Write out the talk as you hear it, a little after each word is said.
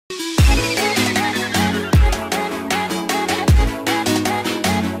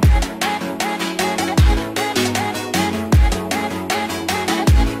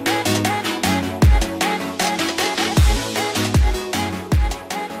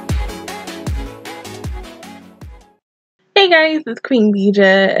guys, it's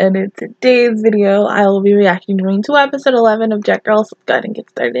Queendija, and in today's video, I will be reacting to episode 11 of Jet Girl. So let's go ahead and get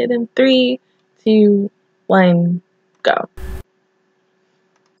started in 3, 2, 1, go.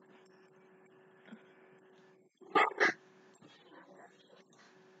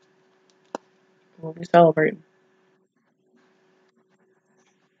 We'll be celebrating.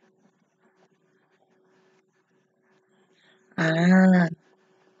 Ah.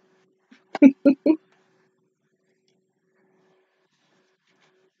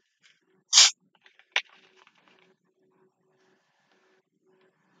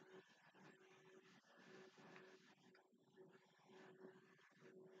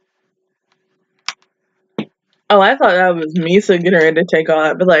 Oh, I thought that was Misa getting ready to take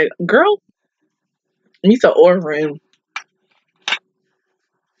on it, but like, girl, Misa or Rin.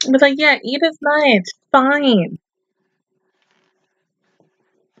 But like, yeah, eat his lunch. Fine.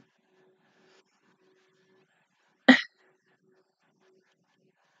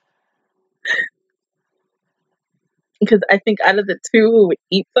 Because I think out of the two who would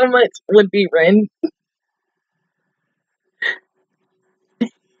eat so much would be Rin.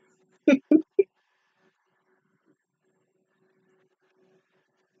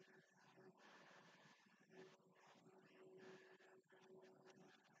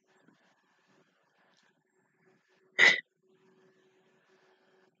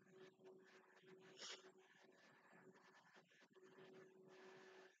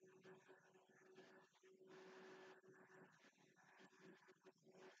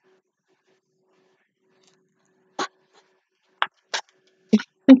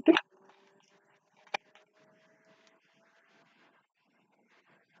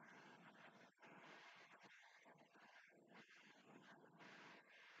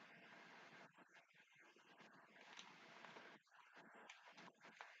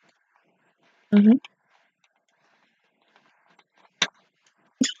 Mm-hmm.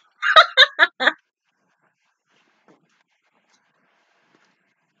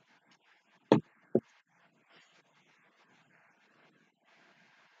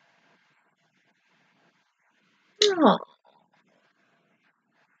 Oh.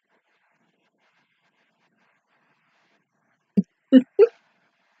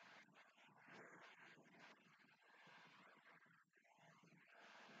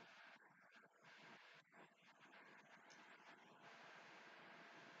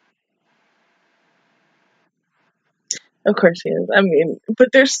 Of course she is. I mean, but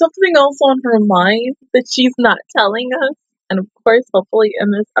there's something else on her mind that she's not telling us. And of course, hopefully in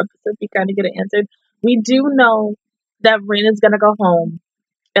this episode, we kind of get it answered. We do know that Rin is going to go home.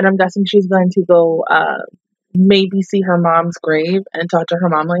 And I'm guessing she's going to go maybe see her mom's grave and talk to her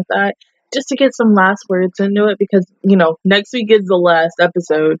mom like that. Just to get some last words into it. Because, you know, next week is the last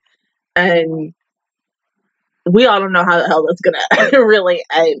episode. And we all don't know how the hell that's gonna really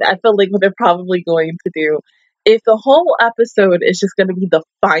end. I feel like what they're probably going to do, if the whole episode is just gonna be the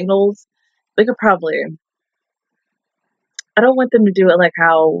finals, they could probably. I don't want them to do it like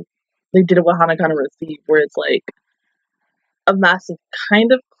how they did it with Hana Kana Receive, where it's like a massive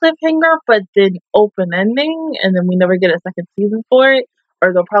kind of cliffhanger, but then open ending, and then we never get a second season for it.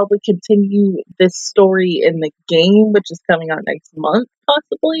 Or they'll probably continue this story in the game, which is coming out next month,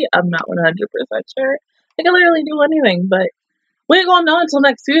 possibly. I'm not 100% sure. They can literally do anything, but we ain't gonna know until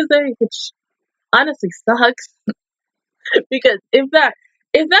next Tuesday, which honestly sucks. Because if that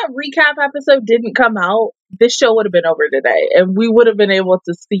recap episode didn't come out, this show would have been over today, and we would have been able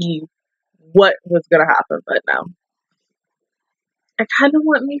to see what was gonna happen. But no, I kind of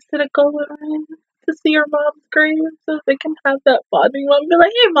want Misa to go with Ryan to see her mom's grave, so they can have that bonding moment. Be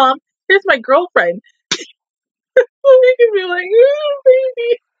like, "Hey, mom, here's my girlfriend." We can be like, "Oh,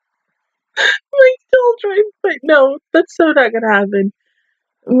 baby, my children." But no, that's so not gonna happen.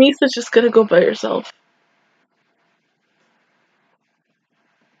 Misa's just gonna go by herself.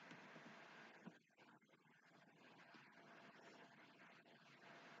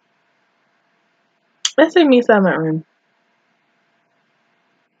 Let's say Misa in my room.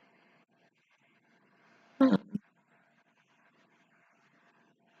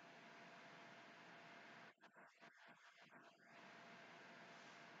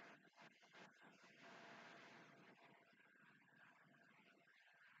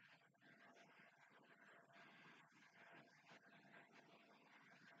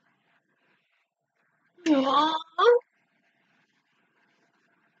 Aww.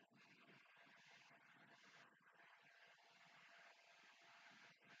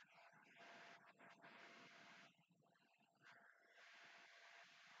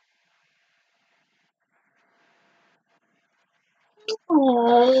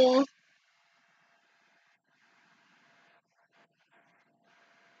 Aww.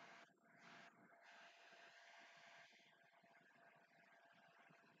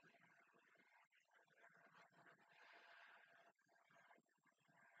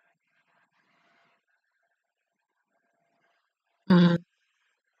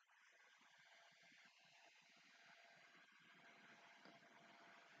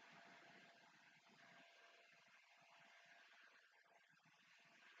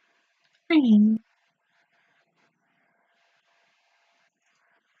 Rain.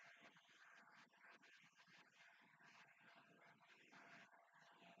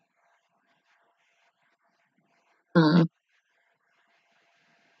 Mm.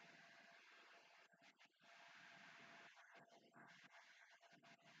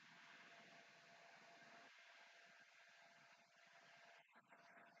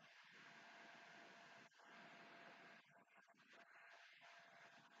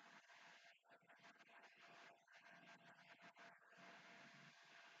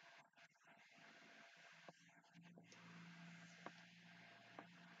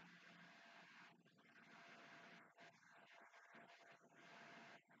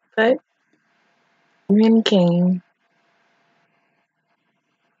 But rain came.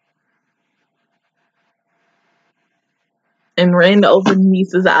 And rain opened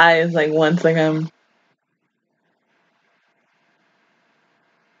Misa's eyes like once again.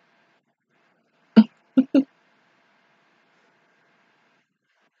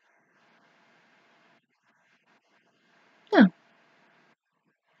 Yeah.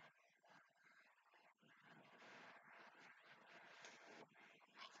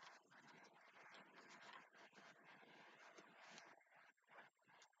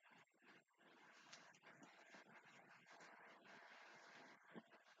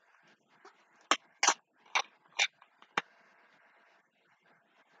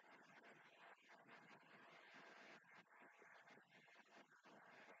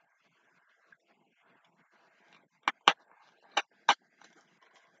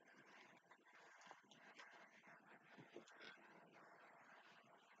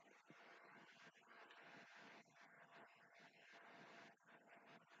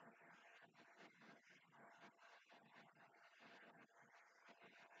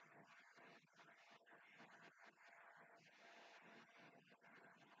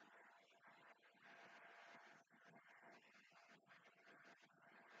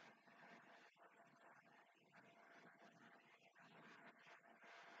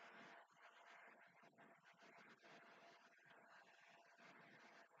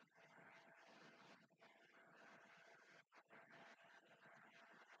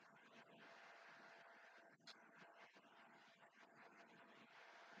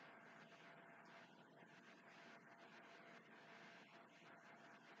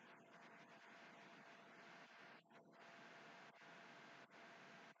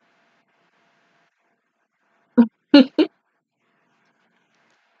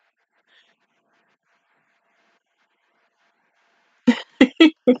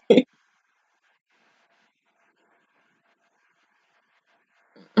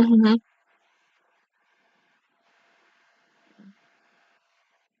 Mm-hmm.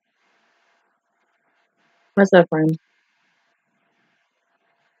 What's that, friend?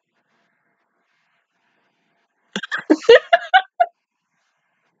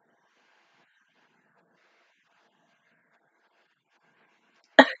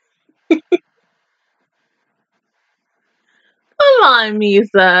 Come on,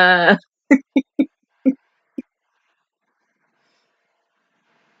 Misa.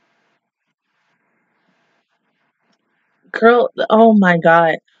 Girl, oh my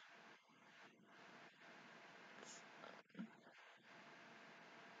god.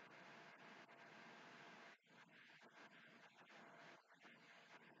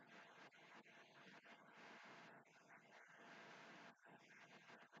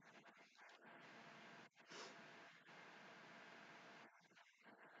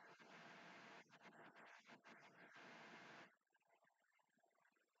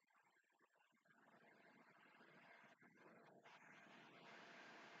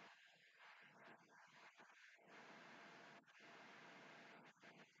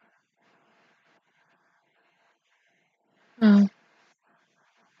 Mm.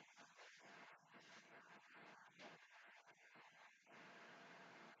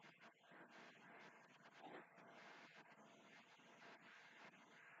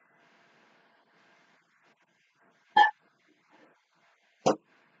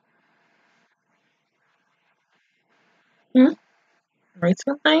 Hmm? Right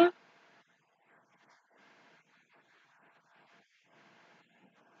something?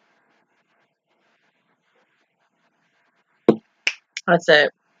 That's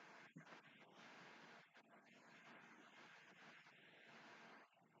it.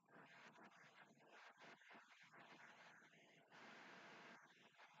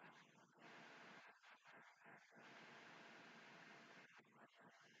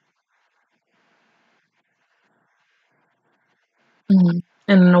 Mm.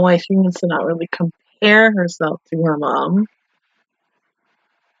 And in a way, she needs to not really compare herself to her mom.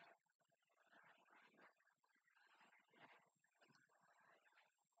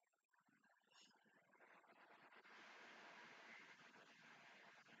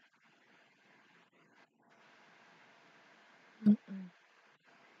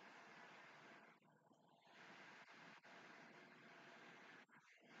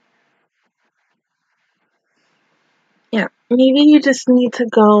 Maybe you just need to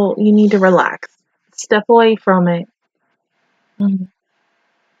go. You need to relax. Step away from it. Mhm.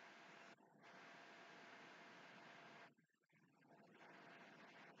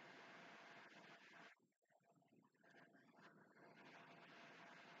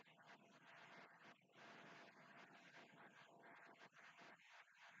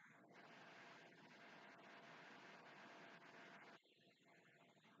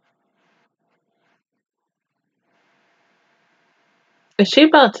 Is she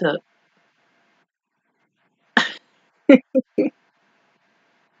about to?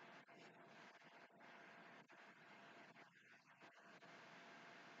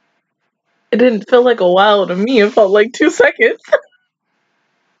 It didn't feel like a while to me. It felt like 2 seconds.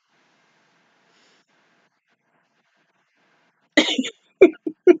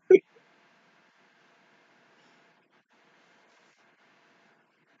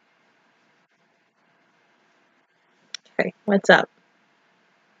 Okay, what's up?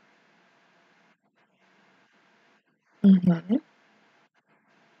 Mm-hmm. I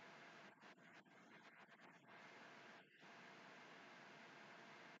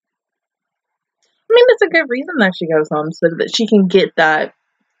mean, it's a good reason that she goes home so that she can get that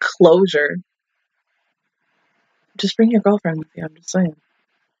closure. Just bring your girlfriend with you. I'm just saying.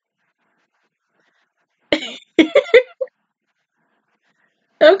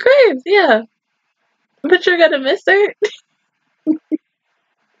 Okay, yeah, but you're gonna miss her.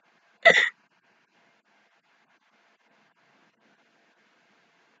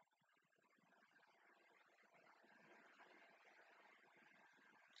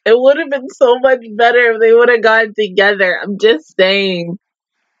 It would have been so much better if they would have gotten together. I'm just saying.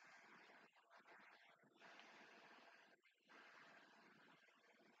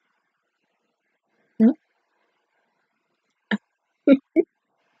 Hmm?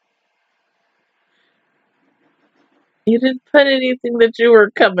 You didn't put anything that you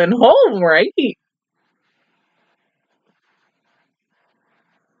were coming home, right?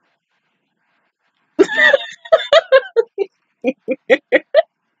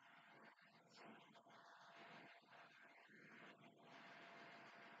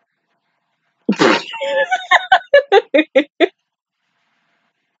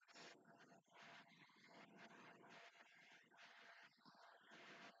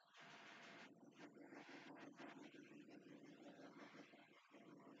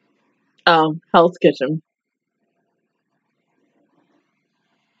 Hell's Kitchen.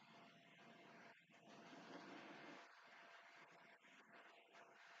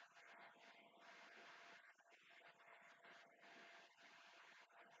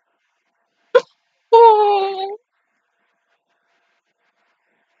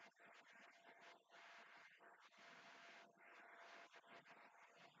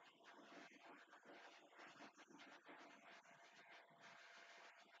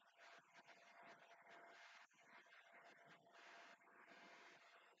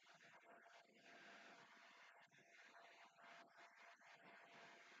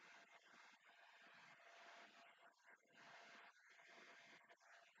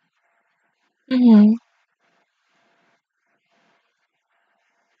 Mhm.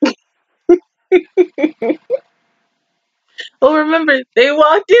 Well, remember, they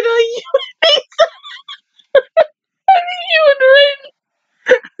walked in on you, you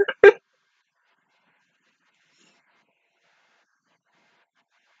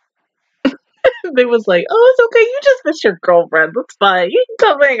and they was like, "Oh, it's okay. You just miss your girlfriend. That's fine. You can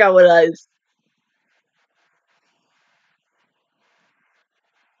come hang out with us."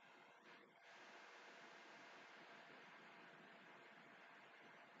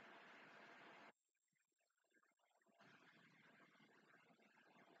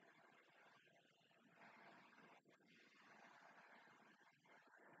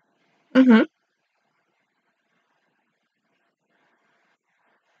 Hmm.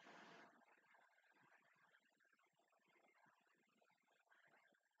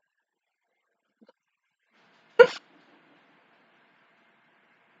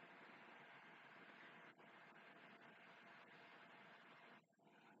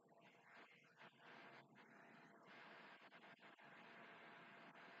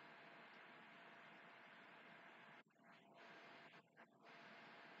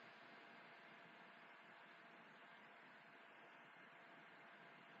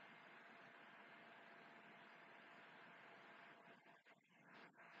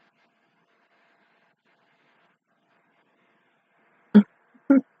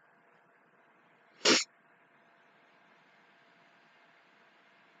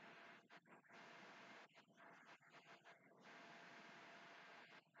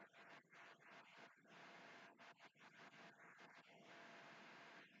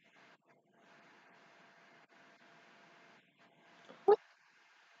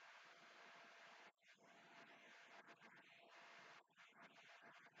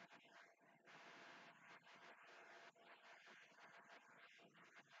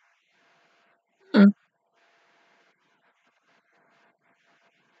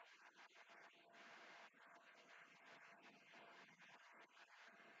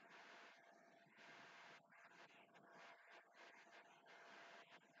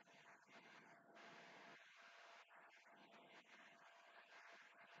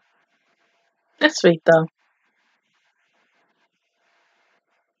 That's sweet though.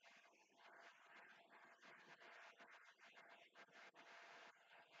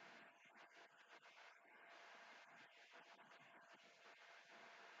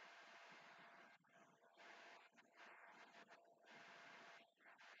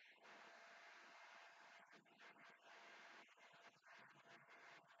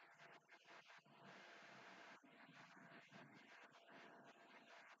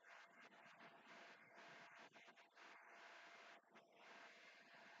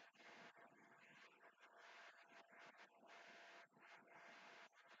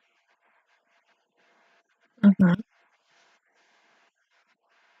 Mm-hmm.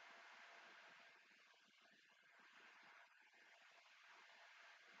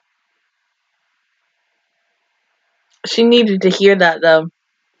 She needed to hear that though,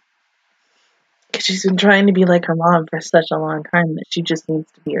 because she's been trying to be like her mom for such a long time that she just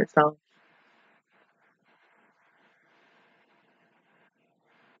needs to be herself.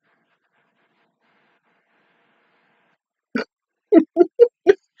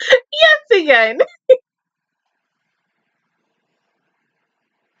 Yes, again.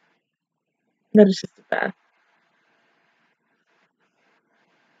 That is just bad.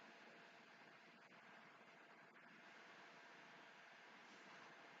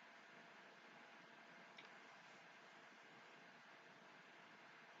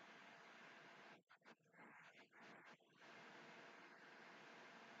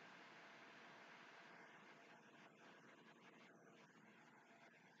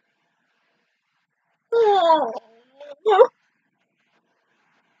 Oh.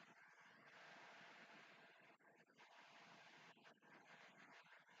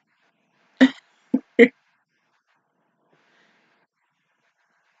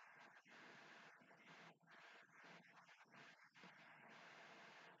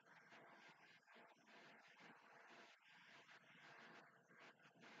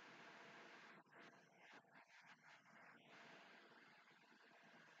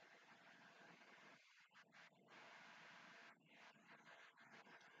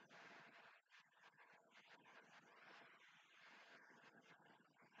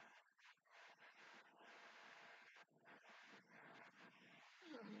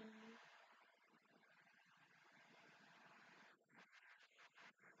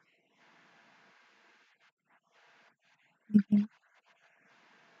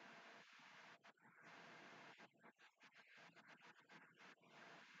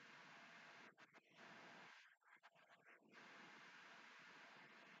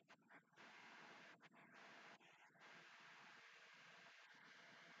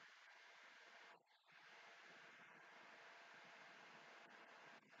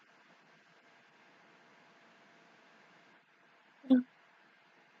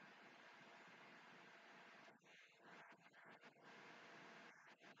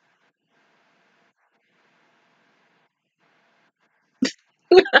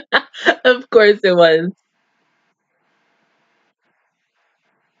 Of course it was.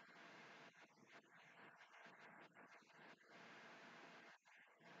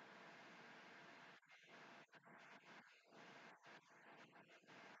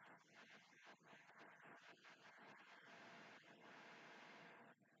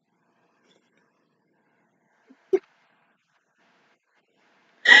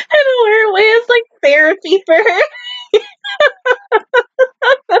 In a weird way, it's like therapy for her.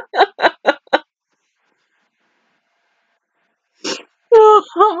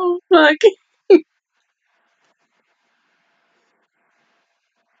 Oh, fuck.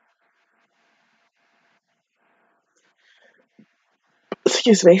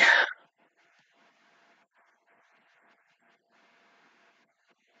 Excuse me.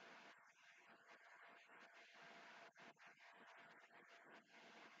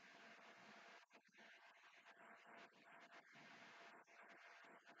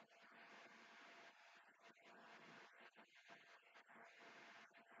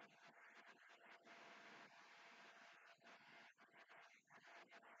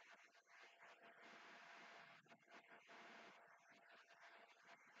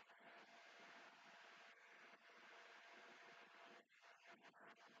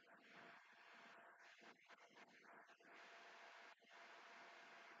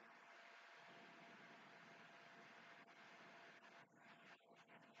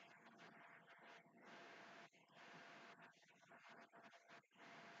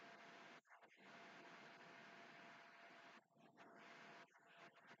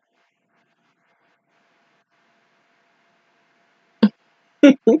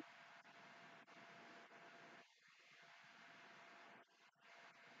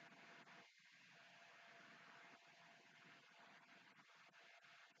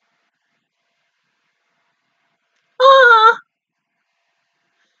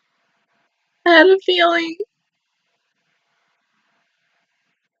 had a feeling.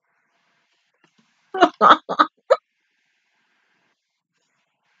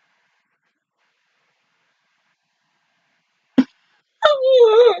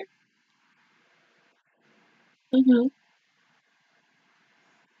 Mm-hmm.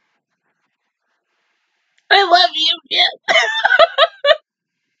 I love you, yeah.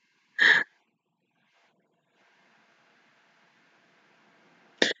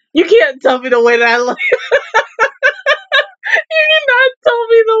 You can't tell me the way that looked. You cannot tell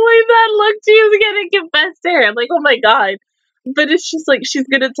me the way that looked. She was gonna confess to her. I'm like, oh my god. But it's just like she's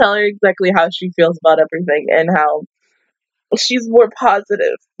gonna tell her exactly how she feels about everything and how she's more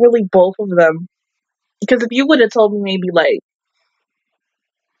positive. Really, both of them. Because if you would have told me maybe like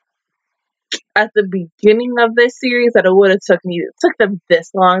at the beginning of this series that it would have took them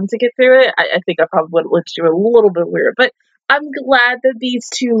this long to get through it, I think I probably would have looked at you a little bit weird. But I'm glad that these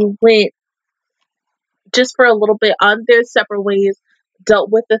two went just for a little bit on their separate ways,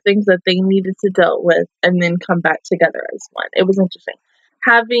 dealt with the things that they needed to deal with, and then come back together as one. It was interesting.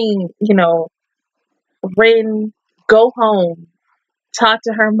 Having, Rin go home, talk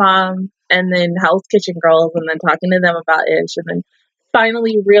to her mom, and then Hell's Kitchen girls, and then talking to them about Ish, and then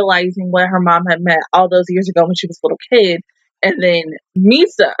finally realizing what her mom had met all those years ago when she was a little kid, and then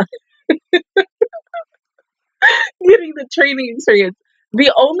Misa getting the training experience.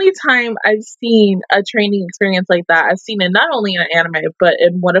 The only time I've seen a training experience like that, I've seen it not only in an anime, but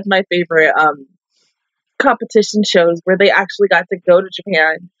in one of my favorite competition shows where they actually got to go to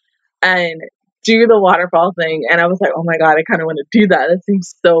Japan and do the waterfall thing. And I was like, oh my god, I kind of want to do that. That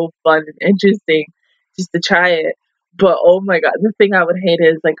seems so fun and interesting just to try it. But oh my god, the thing I would hate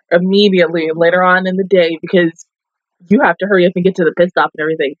is like immediately later on in the day, because you have to hurry up and get to the pit stop and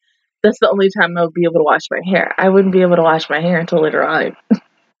everything. That's the only time I would be able to wash my hair. I wouldn't be able to wash my hair until later on.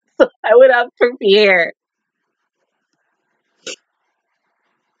 So I would have to prepare.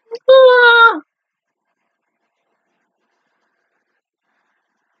 Ah.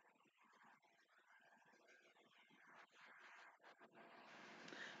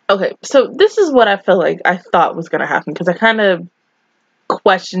 Okay, so this is what I feel like I thought was going to happen because I kind of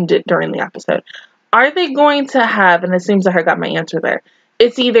questioned it during the episode. Are they going to have, and it seems like I got my answer there,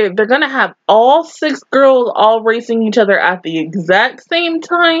 it's either they're going to have all 6 girls all racing each other at the exact same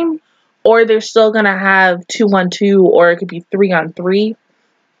time, or they're still going to have 2-on-2, or it could be 3-on-3,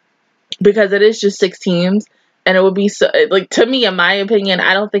 because it is just 6 teams. And it would be so, like, to me, in my opinion,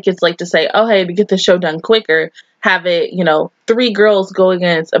 I don't think it's like to say, oh, hey, to get the show done quicker, have it, 3 girls go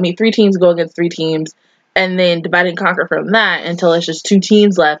against, 3 teams go against 3 teams, and then divide and conquer from that until it's just 2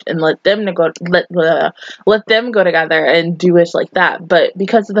 teams left, and let them go together and do it like that. But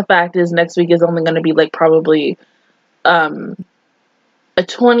because of the fact is next week is only going to be like probably a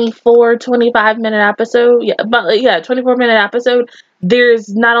 25-minute episode. Yeah, but yeah, 24-minute episode. There's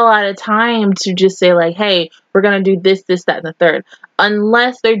not a lot of time to just say like, hey, we're gonna do this, that, and the third.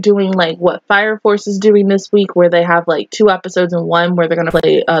 Unless they're doing like what Fire Force is doing this week, where they have like 2 episodes in one, where they're gonna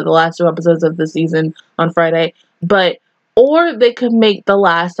play the last 2 episodes of the season on Friday. Or they could make the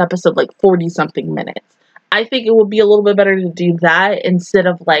last episode like 40-something minutes. I think it would be a little bit better to do that instead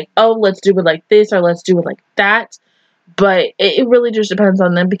of like, oh, let's do it like this or let's do it like that. But it really just depends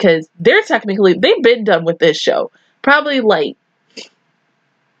on them, because they've been done with this show probably like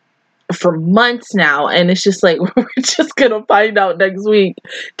for months now, and it's just like we're just gonna find out next week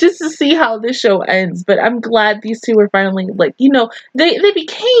just to see how this show ends. But I'm glad these two are finally like, they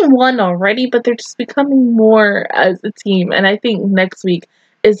became one already, but they're just becoming more as a team. And I think next week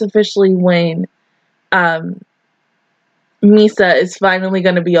is officially when Misa is finally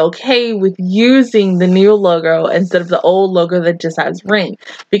going to be okay with using the new logo instead of the old logo that just has Ring.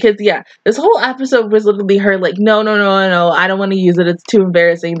 Because, yeah, this whole episode was literally her like, no, I don't want to use it. It's too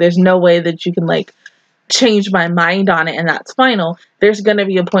embarrassing. There's no way that you can, like, change my mind on it, and that's final. There's going to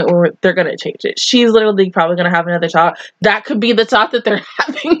be a point where they're going to change it. She's literally probably going to have another talk. That could be the talk that they're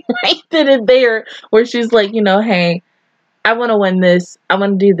having right then and there, where she's like, hey, I want to win this. I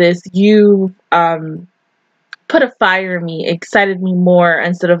want to do this. You, put a fire in me, excited me more,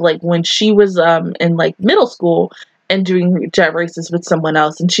 instead of like when she was in like middle school and doing jet races with someone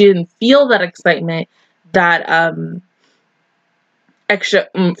else, and she didn't feel that excitement, that extra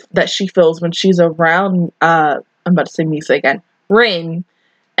oomph that she feels when she's around I'm about to say Misa again, Rin,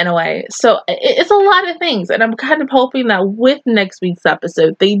 in a way. So it's a lot of things, and I'm kind of hoping that with next week's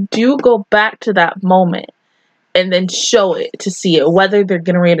episode they do go back to that moment and then show it to see it, whether they're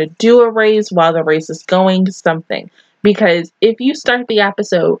getting ready to do a race while the race is going, something. Because if you start the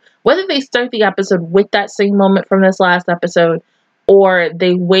episode, whether they start the episode with that same moment from this last episode, or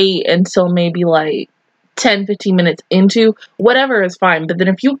they wait until maybe like 10-15 minutes into, whatever is fine. But then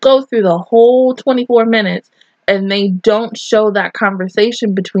if you go through the whole 24 minutes and they don't show that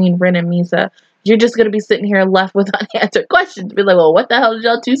conversation between Rin and Misa, you're just going to be sitting here left with unanswered questions. Be like, well, what the hell did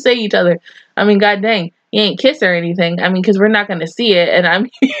y'all two say to each other? I mean, god dang, you ain't kiss or anything. I mean, because we're not going to see it. And I mean,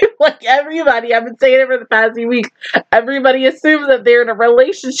 like everybody, I've been saying it for the past few weeks, everybody assumes that they're in a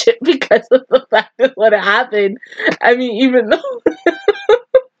relationship because of the fact of what happened. I mean, even though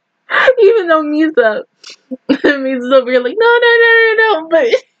Misa over here like, no, but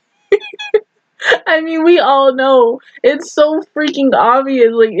I mean, we all know it's so freaking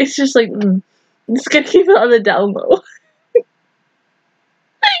obvious. Like, it's just like, just gonna keep it on the down low.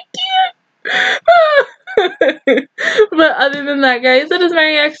 I can't. But other than that, guys, that is my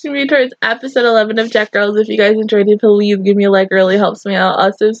reaction video towards episode 11 of Jet Girls. If you guys enjoyed it, please give me a like. It really helps me out.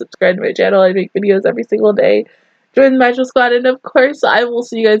 Also, subscribe to my channel. I make videos every single day. Join the Magical Squad, and of course, I will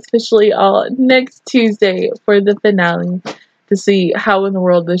see you guys officially all next Tuesday for the finale to see how in the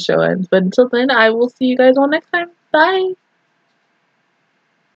world this show ends. But until then, I will see you guys all next time. Bye!